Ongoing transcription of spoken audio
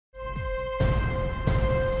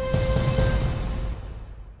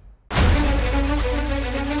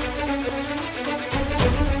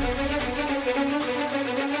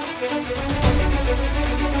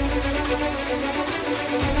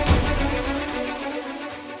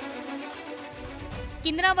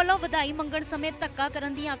किन्नरा ਵੱਲੋਂ ਵਧਾਈ ਮੰਗਣ ਸਮੇਂ ਧੱਕਾ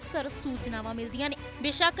ਕਰਨ ਦੀਆਂ ਅਕਸਰ ਸੂਚਨਾਵਾਂ ਮਿਲਦੀਆਂ ਨੇ।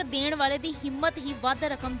 ਬੇਸ਼ੱਕ ਦੇਣ ਵਾਲੇ ਦੀ ਹਿੰਮਤ ਹੀ ਵੱਧ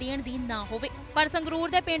ਰਕਮ ਦੇਣ ਦੀ ਨਾ ਹੋਵੇ, ਪਰ ਸੰਗਰੂਰ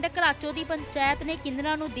ਦੇ ਪਿੰਡ ਘਰਾਚੋ ਦੀ ਪੰਚਾਇਤ ਨੇ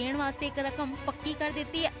ਕਿੰਨਰਾ ਨੂੰ ਦੇਣ ਵਾਸਤੇ ਇੱਕ ਰਕਮ ਪੱਕੀ ਕਰ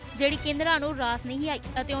ਦਿੱਤੀ ਹੈ, ਜਿਹੜੀ ਕਿੰਨਰਾ ਨੂੰ ਰਾਸ ਨਹੀਂ ਆਈ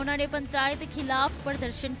ਅਤੇ ਉਹਨਾਂ ਨੇ ਪੰਚਾਇਤ ਖਿਲਾਫ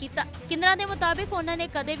ਪ੍ਰਦਰਸ਼ਨ ਕੀਤਾ। ਕਿੰਨਰਾ ਦੇ ਮੁਤਾਬਿਕ ਉਹਨਾਂ ਨੇ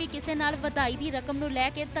ਕਦੇ ਵੀ ਕਿਸੇ ਨਾਲ ਵਧਾਈ ਦੀ ਰਕਮ ਨੂੰ ਲੈ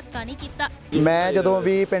ਕੇ ਧੱਕਾ ਨਹੀਂ ਕੀਤਾ। ਮੈਂ ਜਦੋਂ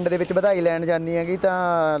ਵੀ ਪਿੰਡ ਦੇ ਵਿੱਚ ਵਧਾਈ ਲੈਣ ਜਾਂਦੀ ਹੈਗੀ ਤਾਂ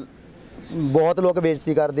बहुत लोग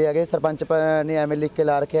बेइज्जती करते हैं। सरपंच ने एवं लिख के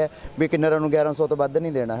ला रखे भी किन्नर 1100 तो वध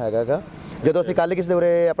नहीं देना हैगा। जो असीं कल किसी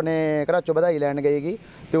उरे अपने घराचों बधाई लैन गए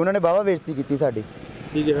तो उन्होंने वाहवा बेइज्जती की साडी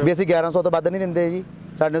भी असीं 1100 तो वध नहीं देंगे जी।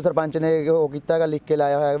 साडे सरपंच ने वो कीता लिख के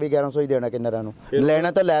लाया है भी 1100 ही देना किन्नरां नूं,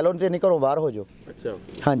 लैना तो लै लो नहीं घरों बाहर हो जाओ। अच्छा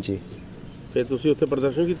हाँ जी। फिर तुसीं उत्थे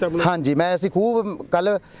प्रदर्शन कीता अपना? हाँ जी, मैं असीं खूब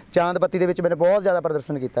कल चांद पत्ती दे विच मैंने बहुत ज़्यादा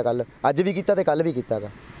प्रदर्शन किया, कल अज भी किया तो कल भी किया।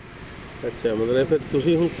 अच्छा, मतलब फिर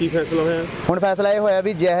तुसीं हुण की फैसला होया? हुण फैसला ये होया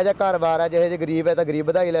भी जिहो जिहा घर-बार है, जिहो जिहा गरीब है तो गरीब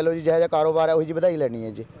बधाई ले लो जी, जिहो जिहा कारोबार है उही जी बधाई लैनी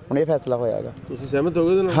है जी। हुण ये फैसला होया हैगा। तुसीं सहमत हो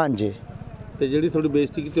गए उहदे नाल? हाँ जी। ਤੇ ਜਿਹੜੀ ਥੋੜੀ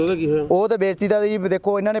ਬੇਇੱਜ਼ਤੀ ਕੀਤੀ ਉਹਦਾ ਕੀ ਹੋਇਆ? ਉਹ ਤਾਂ ਬੇਇੱਜ਼ਤੀ ਦਾ ਜੀ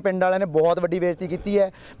ਦੇਖੋ, ਇਹਨਾਂ ਨੇ ਪਿੰਡ ਵਾਲਿਆਂ ਨੇ ਬਹੁਤ ਵੱਡੀ ਬੇਇੱਜ਼ਤੀ ਕੀਤੀ ਹੈ।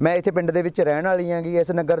 ਮੈਂ ਇੱਥੇ ਪਿੰਡ ਦੇ ਵਿੱਚ ਰਹਿਣ ਵਾਲੀ ਆਂਗੀ,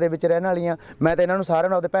 ਇਸ ਨਗਰ ਦੇ ਵਿੱਚ ਰਹਿਣ ਵਾਲੀ ਹਾਂ। ਮੈਂ ਤਾਂ ਇਹਨਾਂ ਨੂੰ ਸਾਰਿਆਂ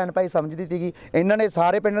ਨੂੰ ਆਪਦੇ ਭੈਣ ਭਾਈ ਸਮਝਦੀ ਸੀਗੀ। ਇਹਨਾਂ ਨੇ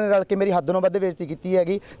ਸਾਰੇ ਪਿੰਡ ਨੇ ਰਲ ਕੇ ਮੇਰੀ ਹੱਦੋਂ ਵੱਧ ਬੇਇੱਜ਼ਤੀ ਕੀਤੀ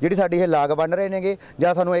ਹੈਗੀ, ਜਿਹੜੀ ਸਾਡੀ ਇਹ ਲਾਗ ਬੰਨ ਰਹੇ ਨੇਗੇ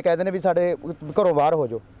ਜਾਂ ਸਾਨੂੰ ਇਹ ਕਹਿੰਦੇ ਨੇ ਵੀ ਸਾਡੇ ਘਰੋਂ ਬਾਹਰ ਹੋ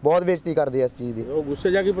ਜਾਓ। ਬਹੁਤ ਬੇਇੱਜ਼ਤੀ ਕਰਦੇ ਆ ਇਸ ਚੀਜ਼ ਦੀ। ਉਹ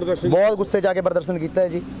ਗੁੱਸੇ ਜਾ ਕੇ ਪ੍ਰਦਰਸ਼ਨ, ਬਹੁਤ ਗੁੱਸੇ ਜਾ ਕੇ ਪ੍ਰਦਰਸ਼ਨ ਕੀਤਾ ਹੈ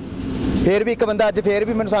ਜੀ। फिर भी एक बंदा अज फिर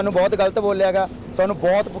भी मैंने सानू बहुत गलत बोलिया गा, सानू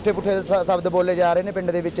बहुत पुठे पुठे शब्द बोले जा रहे हैं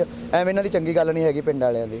पिंड दे विच। एवें इन्हां दी चंगी गल नहीं हैगी पिंड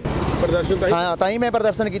वालियां दी। प्रदर्शन हाँ तां ही मैं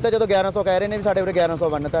प्रदर्शन किया जो 1100 कह रहे हैं भी साडे उरे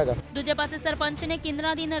 1100 बनता हैगा। दूजे पासे सरपंच ने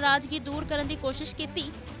किन्नरा दी नाराजगी दूर करने की कोशिश की,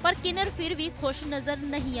 पर किन्नर फिर भी खुश नज़र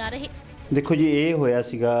नहीं आ रहे। देखो जी, ये होया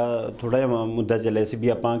सीगा थोड़ा जिहा मुद्दा चलिया सी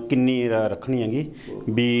भी आपां किन्नी रखनी हैगी,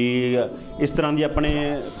 भी इस तरह दी अपने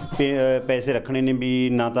पैसे रखने ने भी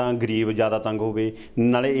ना तां गरीब ज़्यादा तंग होवे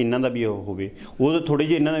नाले इन्हां दा भी होवे। वो थोड़ी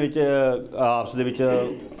जी इन्हां दे विच आपस दे विच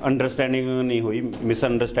अंडरस्टैंडिंग नहीं होई,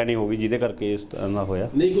 मिसअंडरस्टैंडिंग हो गई जिहदे करके इस तरह दा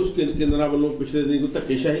होया। नहीं कुछ किन्नरा वल्लों पिछले दिन कोई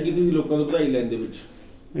धक्केशाही कीती सी लोकां तों ਵਧਾਈ ਲੈਣ ਦੇ ਵਿੱਚ?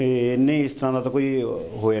 नहीं, इस तरह का तो कोई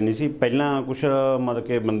होया नहीं सी। पहला कुछ मतलब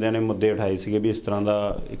कि बंदियां ने मुद्दे उठाए सीगे भी इस तरह का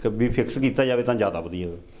एक भी फिक्स किया जाए तो ज़्यादा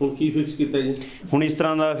वधिया। हुण की फिक्स किया जी? हुण इस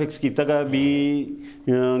तरह का फिक्स किया गा भी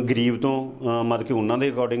गरीब तो मतलब कि उन्होंने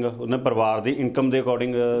अकॉर्डिंग उन्होंने परिवार की इनकम के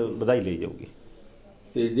अकॉर्डिंग ਵਧਾਈ ਲਈ जाऊगी।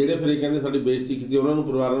 ਤੇ ਜਿਹੜੇ ਫਿਰ ਕਹਿੰਦੇ ਸਾਡੀ ਬੇਇੱਜ਼ਤੀ ਕੀਤੀ ਉਹਨਾਂ ਨੂੰ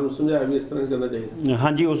ਪਰਿਵਾਰਾਂ ਨੂੰ ਸਮਝਾਇਆ ਵੀ ਇਸ ਤਰ੍ਹਾਂ ਕਰਨਾ ਚਾਹੀਦਾ।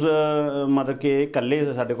 हाँ जी, उस मतलब कि ਕੱਲੇ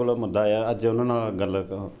ਸਾਡੇ ਕੋਲ ਮੁੱਦਾ ਆ, ਅੱਜ ਉਹਨਾਂ ਨਾਲ ਗੱਲ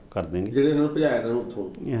ਕਰ ਦੇंगे ਜਿਹੜੇ ਇਹਨਾਂ ਨੂੰ ਭਜਾਇਆ ਇਹਨਾਂ ਨੂੰ ਉੱਥੋਂ।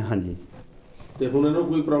 हाँ जी। ਤੇ ਹੁਣ ਇਹਨਾਂ ਨੂੰ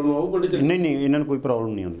ਕੋਈ ਪ੍ਰੋਬਲਮ ਆਊ ਗੱਡੀ ਚ? नहीं नहीं, ਇਹਨਾਂ ਨੂੰ ਕੋਈ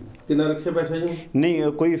ਪ੍ਰੋਬਲਮ नहीं ਆਉਂਦੀ। ਕਿੰਨਾ ਰੱਖਿਆ ਪੈਸਾ ਜੀ? नहीं,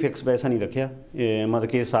 कोई फिक्स पैसा नहीं रखा। मतलब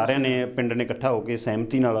कि सारे ने पिंड ने इकट्ठा होकर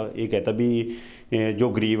सहमति नाल ये कहता भी जो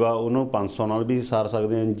गरीब आ उन्होंने 500 नाल भी सार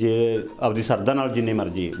सकते हैं, जे आपकी सरदा नाल जिन्ने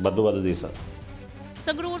मर्जी वधो वध दे सकते।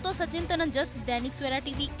 संगरूर तो सचिन तनंजस, दैनिक सवेरा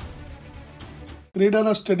टीवी। ਕੈਨੇਡਾ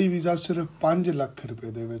ਦਾ ਸਟੱਡੀ ਵੀਜ਼ਾ ਸਿਰਫ 5 ਲੱਖ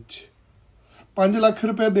ਰੁਪਏ ਦੇ ਵਿੱਚ। 5 ਲੱਖ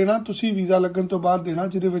ਰੁਪਏ ਦੇਣਾ ਤੁਸੀਂ ਵੀਜ਼ਾ ਲੱਗਣ ਤੋਂ ਬਾਅਦ ਦੇਣਾ,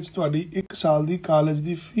 ਜਿਹਦੇ ਵਿੱਚ ਤੁਹਾਡੀ 1 ਸਾਲ ਦੀ ਕਾਲਜ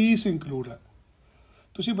ਦੀ ਫੀਸ ਇੰਕਲੂਡ ਹੈ।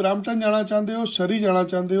 ਤੁਸੀਂ ਬਰੈਂਪਟਨ ਜਾਣਾ ਚਾਹੁੰਦੇ ਹੋ, ਸਰੀ ਜਾਣਾ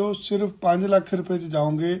ਚਾਹੁੰਦੇ ਹੋ, ਸਿਰਫ 5 ਲੱਖ ਰੁਪਏ 'ਚ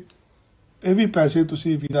ਜਾਓਗੇ। ਇਹ ਵੀ ਪੈਸੇ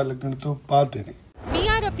ਤੁਸੀਂ ਵੀਜ਼ਾ ਲੱਗਣ ਤੋਂ ਬਾਅਦ ਦੇਣੇ।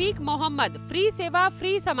 मियां रफीक मोहम्मद, फ्री सेवा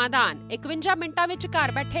फ्री समाधान। 51 मिनटां विच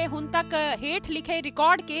घर बैठे हुण तक हेठ लिखे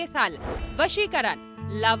रिकॉर्ड केस हल, वशीकरण,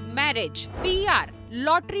 लव मैरिज, PR,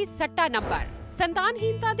 लॉटरी सट्टा नंबर,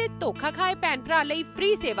 संतानहीनता दे धोखा खाए भैन भरा लई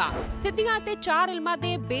फ्री सेवा, सिद्धियां ते 4 इल्मां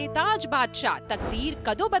दे बेताज बादशाह। तकदीर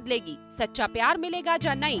कदों बदलेगी, सच्चा प्यार मिलेगा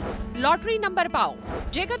जां नहीं? लॉटरी नंबर पाओ।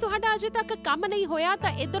 जेकर तुहाडा अजे तक काम नहीं होया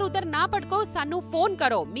तां इधर उधर ना भटको, सानू फोन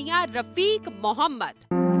करो। मियां रफीक मोहम्मद।